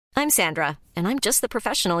I'm Sandra, and I'm just the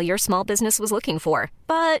professional your small business was looking for.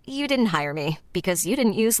 But you didn't hire me because you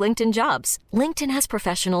didn't use LinkedIn Jobs. LinkedIn has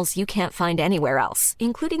professionals you can't find anywhere else,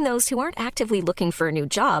 including those who aren't actively looking for a new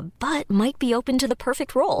job, but might be open to the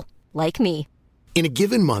perfect role, like me. In a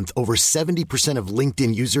given month, over 70% of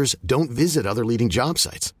LinkedIn users don't visit other leading job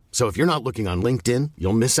sites. So if you're not looking on LinkedIn,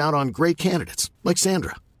 you'll miss out on great candidates like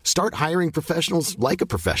Sandra. Start hiring professionals like a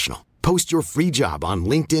professional. Post your free job on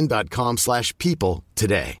linkedin.com/people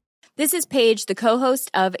today. This is Paige, the co-host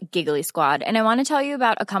of Giggly Squad, and I want to tell you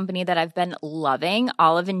about a company that I've been loving,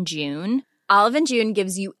 Olive & June. Olive & June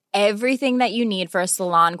gives you everything that you need for a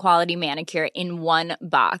salon-quality manicure in one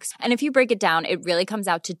box. And if you break it down, it really comes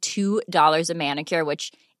out to $2 a manicure,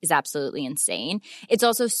 which is absolutely insane. It's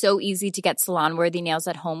also so easy to get salon-worthy nails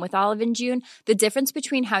at home with Olive & June. The difference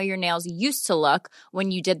between how your nails used to look when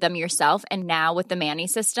you did them yourself and now with the Mani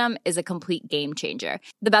system is a complete game changer.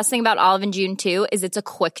 The best thing about Olive & June, too, is it's a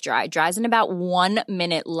quick dry. Dries in about 1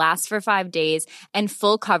 minute, lasts for 5 days, and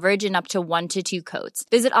full coverage in up to 1 to 2 coats.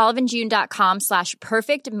 Visit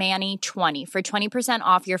oliveandjune.com/perfectmani20 for 20%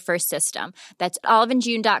 off your first system. That's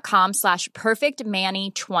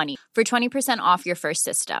oliveandjune.com/perfectmani20 for 20% off your first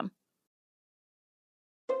system.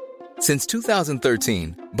 Since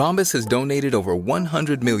 2013, Bombas has donated over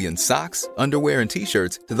 100 million socks, underwear, and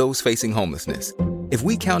T-shirts to those facing homelessness. If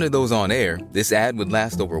we counted those on air, this ad would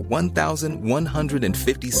last over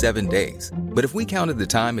 1,157 days. But if we counted the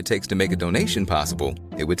time it takes to make a donation possible,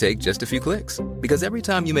 it would take just a few clicks. Because every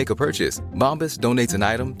time you make a purchase, Bombas donates an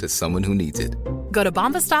item to someone who needs it. Go to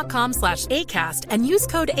bombas.com/ACAST and use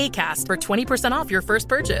code ACAST for 20% off your first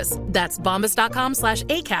purchase. That's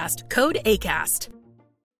bombas.com/ACAST, code ACAST.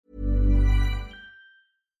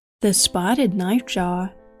 The spotted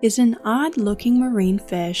knifejaw is an odd-looking marine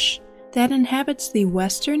fish that inhabits the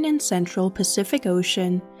western and central Pacific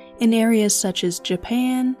Ocean in areas such as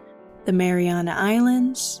Japan, the Mariana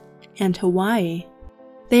Islands, and Hawaii.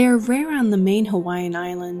 They are rare on the main Hawaiian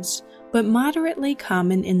Islands, but moderately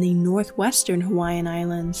common in the northwestern Hawaiian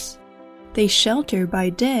Islands. They shelter by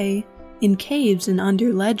day in caves and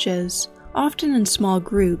under ledges, often in small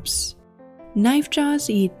groups. Knifejaws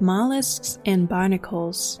eat mollusks and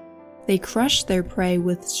barnacles. They crush their prey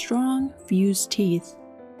with strong, fused teeth.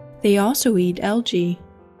 They also eat algae.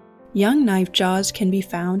 Young knifejaws can be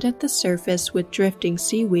found at the surface with drifting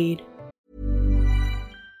seaweed.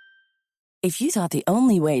 If you thought the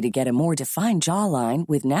only way to get a more defined jawline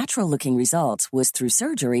with natural-looking results was through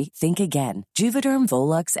surgery, think again. Juvederm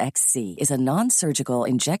Volux XC is a non-surgical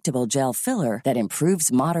injectable gel filler that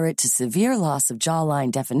improves moderate to severe loss of jawline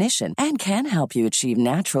definition and can help you achieve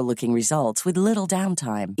natural-looking results with little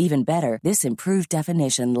downtime. Even better, this improved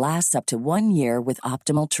definition lasts up to 1 year with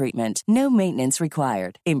optimal treatment. No maintenance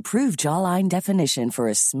required. Improve jawline definition for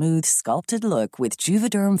a smooth, sculpted look with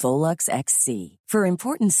Juvederm Volux XC. For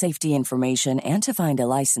important safety information and to find a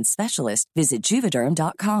licensed specialist, visit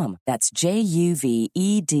Juvederm.com. That's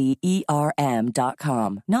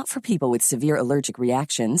JUVEDERM.com. Not for people with severe allergic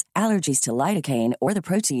reactions, allergies to lidocaine, or the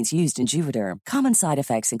proteins used in Juvederm. Common side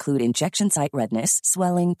effects include injection site redness,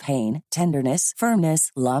 swelling, pain, tenderness,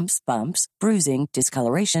 firmness, lumps, bumps, bruising,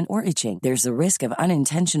 discoloration, or itching. There's a risk of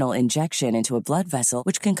unintentional injection into a blood vessel,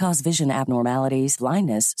 which can cause vision abnormalities,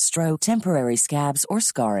 blindness, stroke, temporary scabs, or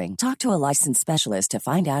scarring. Talk to a licensed specialist to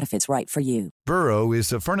find out if it's right for you. Burrow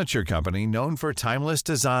is a furniture company known for timeless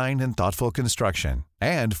design and thoughtful construction,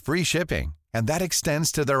 and free shipping, and that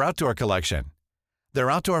extends to their outdoor collection. Their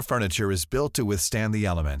outdoor furniture is built to withstand the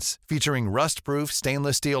elements, featuring rust-proof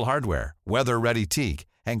stainless steel hardware, weather-ready teak,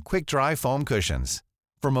 and quick-dry foam cushions.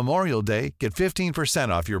 For Memorial Day, get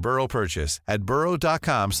 15% off your Burrow purchase at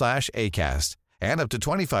burrow.com/ACAST, and up to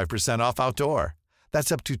 25% off outdoor.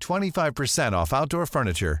 That's up to 25% off outdoor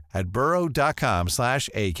furniture at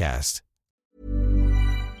burrow.com/ACAST.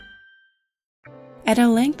 At a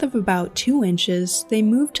length of about 2 inches, they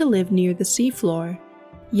move to live near the seafloor.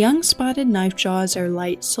 Young spotted knifejaws are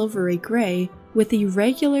light silvery gray with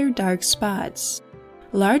irregular dark spots.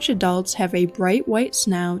 Large adults have a bright white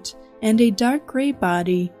snout and a dark gray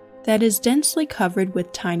body that is densely covered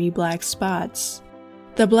with tiny black spots.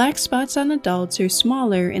 The black spots on adults are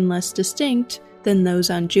smaller and less distinct than those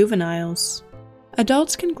on juveniles.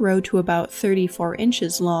 Adults can grow to about 34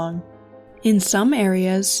 inches long. In some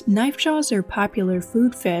areas, knifejaws are popular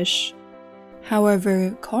food fish.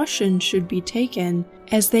 However, caution should be taken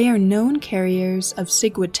as they are known carriers of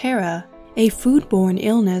ciguatera, a foodborne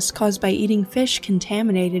illness caused by eating fish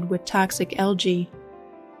contaminated with toxic algae.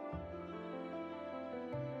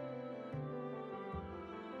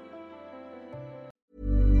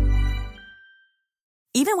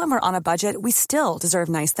 Even when we're on a budget, we still deserve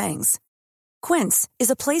nice things. Quince is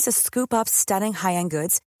a place to scoop up stunning high-end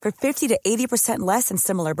goods for 50 to 80% less than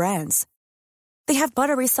similar brands. They have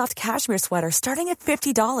buttery soft cashmere sweaters starting at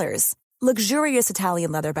 $50, luxurious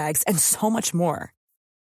Italian leather bags, and so much more.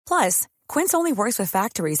 Plus, Quince only works with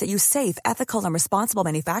factories that use safe, ethical, and responsible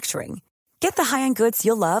manufacturing. Get the high-end goods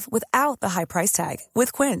you'll love without the high price tag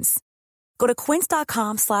with Quince. Go to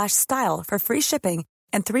quince.com/style for free shipping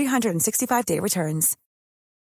and 365-day returns.